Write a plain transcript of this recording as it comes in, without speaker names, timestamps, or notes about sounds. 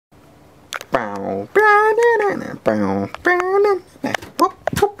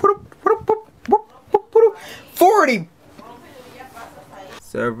$40.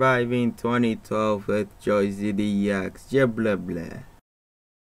 Surviving 2012 with JoeyZDX, blah blah.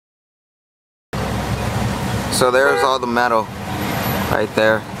 So there's all the metal right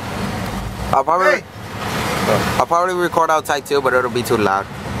there. I'll probably record outside too, but it'll be too loud.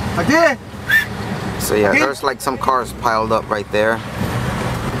 Again. So yeah, there's like some cars piled up right there.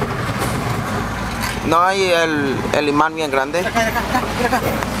 No hay el imán bien grande.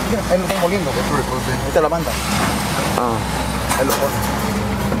 Ahí lo están moliendo. Ahí te la manda. Ahí lo pone.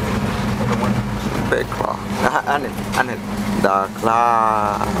 Pickel. Anel. The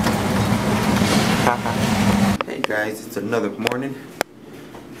claw. Hey guys, it's another morning,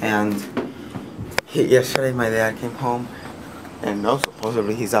 and yesterday my dad came home, and no,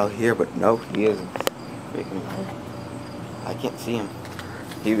 supposedly he's out here, but no, he isn't. I can't see him.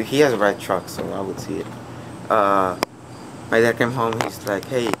 He has a red truck, so I would see it. My dad came home. He's like,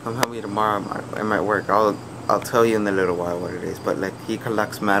 "Hey, come help me tomorrow. I might work. I'll tell you in a little while what it is." But like, he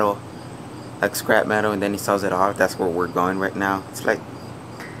collects metal, like scrap metal, and then he sells it off. That's where we're going right now. It's like,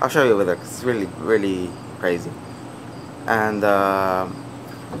 I'll show you over there. 'Cause it's really, really crazy. And I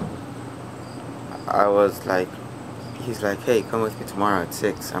was like, he's like, "Hey, come with me tomorrow at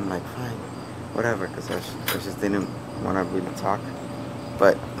 6. I'm like, "Fine, whatever," because I just didn't want to really talk.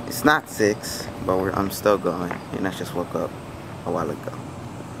 But it's not 6, but I'm still going, and I just woke up a while ago.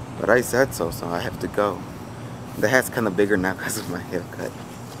 But I said so I have to go. The hat's kind of bigger now because of my haircut.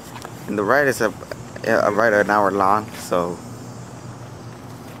 And the ride is right an hour long, so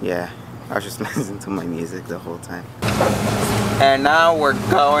yeah, I was just listening to my music the whole time. And now we're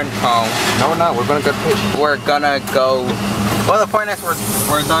going home. No, we're not. We're gonna go pitch. We're gonna go. Well, the point is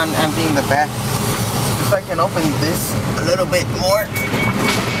we're done emptying the back. If I can open this a little bit more.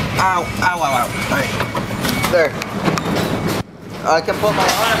 Ow, ow, ow, ow. Alright. There. I can put my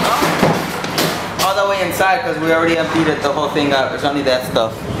arm up all the way inside because we already emptied it, the whole thing out. There's only that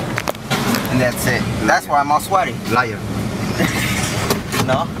stuff. And that's it. That's why I'm all sweaty. Liar.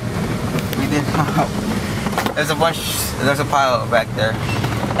 No? We did. There's a pile back there.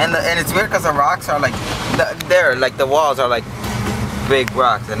 And it's weird because the rocks are like, the walls are like big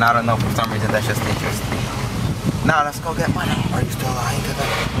rocks. And I don't know, for some reason that's just interesting. Now let's go get money. Are you still lying to them?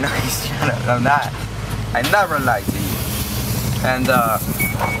 No, shut up. I'm not. I never lied to you. And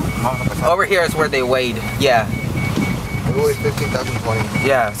over here is where they weighed. Yeah. It weighs 15,020.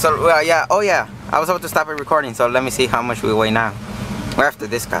 Yeah. So yeah. Oh yeah. I was about to stop it recording. So let me see how much we weigh now. We're after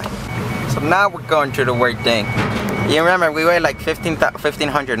this guy. So now we're going to the weight thing. You remember we weigh like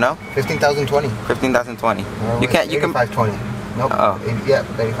 1,500, no? 15,020. 15,020. You can't. You can. 8520. Nope. Oh. Yeah,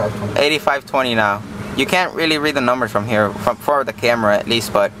 8520. 8520 now. You can't really read the numbers from here, for the camera at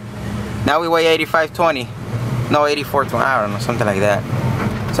least, but now we weigh 8520. No, 8420, I don't know, something like that.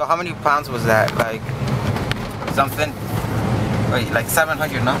 So how many pounds was that? Like, something? Wait, like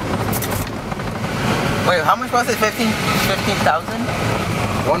 700, no? Wait, how much was it? 15,000?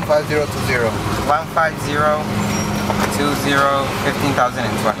 15020. 15020,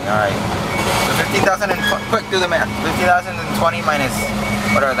 15,020, alright. So 15,020, quick, do the math. 15,020 minus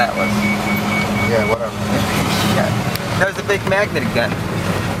whatever that was. Yeah, whatever. Yeah. There's a big magnet gun.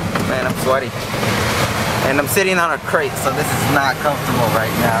 Man, I'm sweaty. And I'm sitting on a crate, so this is not comfortable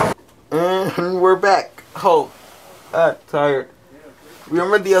right now. And we're back. Oh, tired.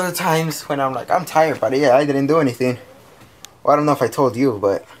 Remember the other times when I'm like, I'm tired, but yeah, I didn't do anything. Well, I don't know if I told you,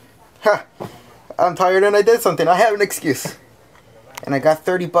 but I'm tired and I did something. I have an excuse. And I got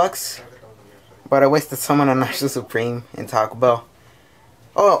 30 bucks, but I wasted some on a National Supreme and Taco Bell.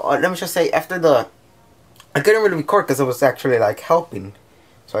 Oh, let me just say, after I couldn't really record because I was actually like helping,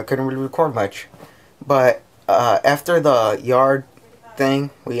 so I couldn't really record much. But after the yard thing,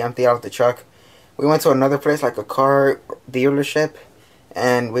 we emptied out the truck. We went to another place, like a car dealership,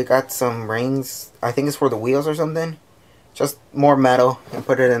 and we got some rings. I think it's for the wheels or something. Just more metal, and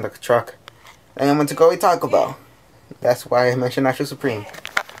put it in the truck. And I went to go eat Taco Bell. That's why I mentioned National Supreme.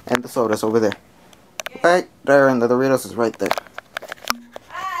 And the soda's over there. Right there, and the Doritos is right there.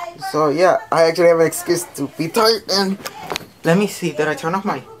 So yeah, I actually have an excuse to be tired. And let me see, did I turn off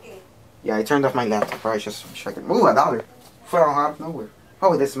my... Yeah, I turned off my laptop. I was just checking. Ooh, $1. Fell out of nowhere.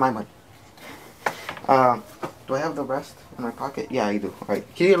 Oh, this is my money. Do I have the rest in my pocket? Yeah, I do. Alright,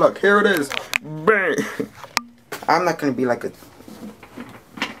 here, look, here it is. Bang! I'm not gonna be like a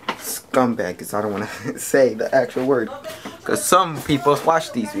scumbag because I don't want to say the actual word. Because some people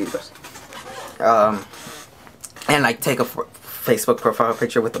watch these videos. And like take a Facebook profile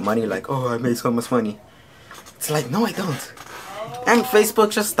picture with the money, like, oh, I made so much money. It's like, no, I don't. And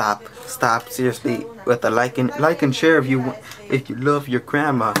Facebook, just stop seriously with the like and share if you love your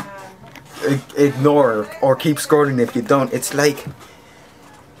grandma. Ignore or keep scrolling if you don't. It's like,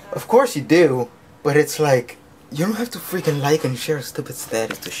 of course you do, but it's like you don't have to freaking like and share a stupid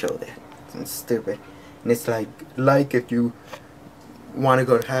status to show that. It's stupid. And it's like if you want to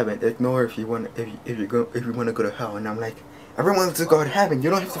go to heaven, ignore if you want if you want to go to hell. And I'm like, everyone wants to go to heaven. You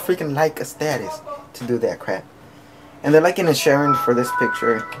don't have to freaking like a status to do that crap. And they're liking and sharing for this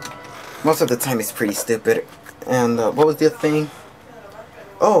picture. Most of the time it's pretty stupid. And what was the thing?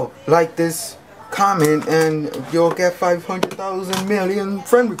 Oh, like this comment and you'll get 500,000 million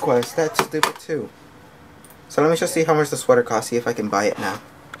friend requests. That's stupid too. So let me just see how much the sweater costs. See if I can buy it now.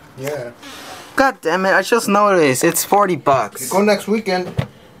 Yeah. God damn it! I just noticed it's $40. You go next weekend.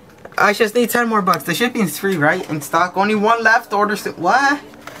 I just need 10 more bucks. The shipping's free, right? In stock. Only one left. Orders. What?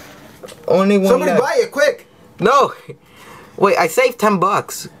 Only one. Somebody left. buy it quick. No. Wait, I saved 10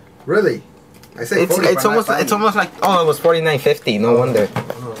 bucks. Really? I saved 40. It's almost like, oh, it was $49.50. No wonder.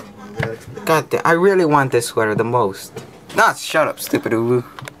 Oh my God. God damn, I really want this sweater the most. Nah, shut up, stupid uwu.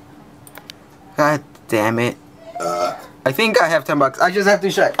 God damn it. I think I have 10 bucks. I just have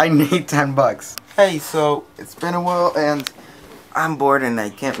to check. I need 10 bucks. Hey, so it's been a while and I'm bored and I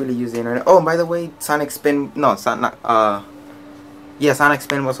can't really use the internet. Oh, by the way, Sonic Spin. No, it's not. Yeah, Sonic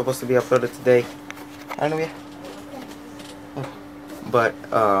Spin was supposed to be uploaded today. I don't know yet. But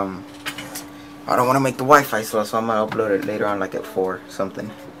I don't want to make the Wi-Fi slow, so I'm gonna upload it later on, like at 4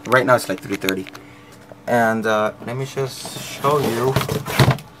 something. Right now it's like 3:30. And let me just show you.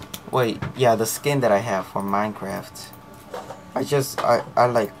 Wait, yeah, the skin that I have for Minecraft.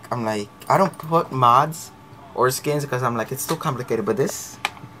 I'm like, I don't put mods or skins because I'm like, it's too complicated. But this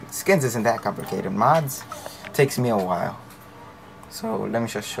skins isn't that complicated. Mods takes me a while. So let me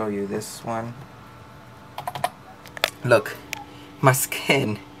just show you this one. Look, my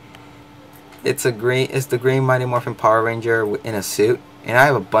skin. It's the green Mighty Morphin Power Ranger in a suit, and I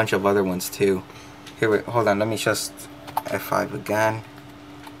have a bunch of other ones too. Here, wait, hold on. Let me just F5 again.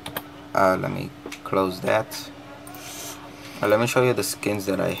 Let me close that. Let me show you the skins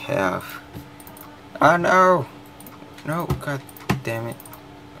that I have. Oh no! No, god damn it.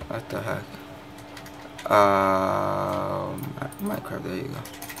 What the heck? Minecraft, there you go.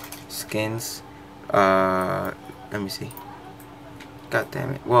 Skins. Let me see. God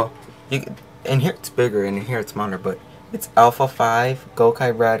damn it. Well, in here it's bigger and in here it's smaller, but it's Alpha 5,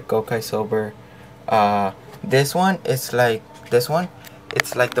 Gokai Red, Gokai Sober. This one, it's like this one.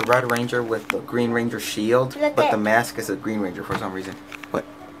 It's like the Red Ranger with the Green Ranger shield, but the mask is a Green Ranger for some reason. What?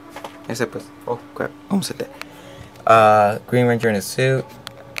 Oh crap! Almost hit that. Green Ranger in a suit.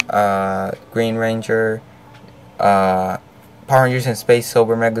 Green Ranger. Power Rangers in Space,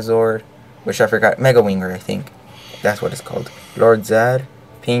 Sober Megazord, which I forgot. Mega Winger, I think. That's what it's called. Lord Zed,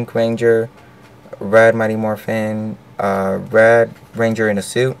 Pink Ranger, Red Mighty Morphin, Red Ranger in a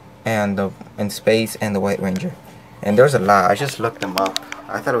suit, and in space, and the White Ranger. And there's a lot. I just looked them up.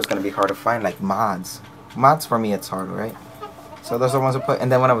 I thought it was gonna be hard to find, like mods. Mods for me, it's hard, right? So those are the ones I put.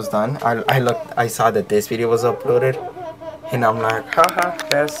 And then when I was done, I saw that this video was uploaded, and I'm like, haha,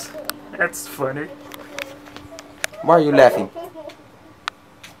 that's funny. Why are you laughing?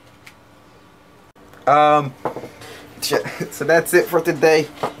 So that's it for today.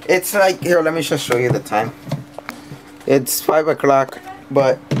 It's like, here, let me just show you the time. It's 5 o'clock,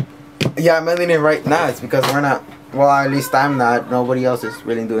 but yeah, I'm ending it right now. It's because we're not, well, at least I'm not. Nobody else is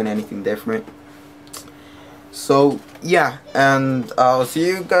really doing anything different. So yeah, and I'll see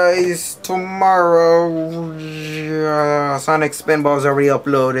you guys tomorrow. Sonic Spinball's already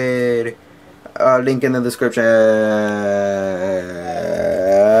uploaded. Link in the description.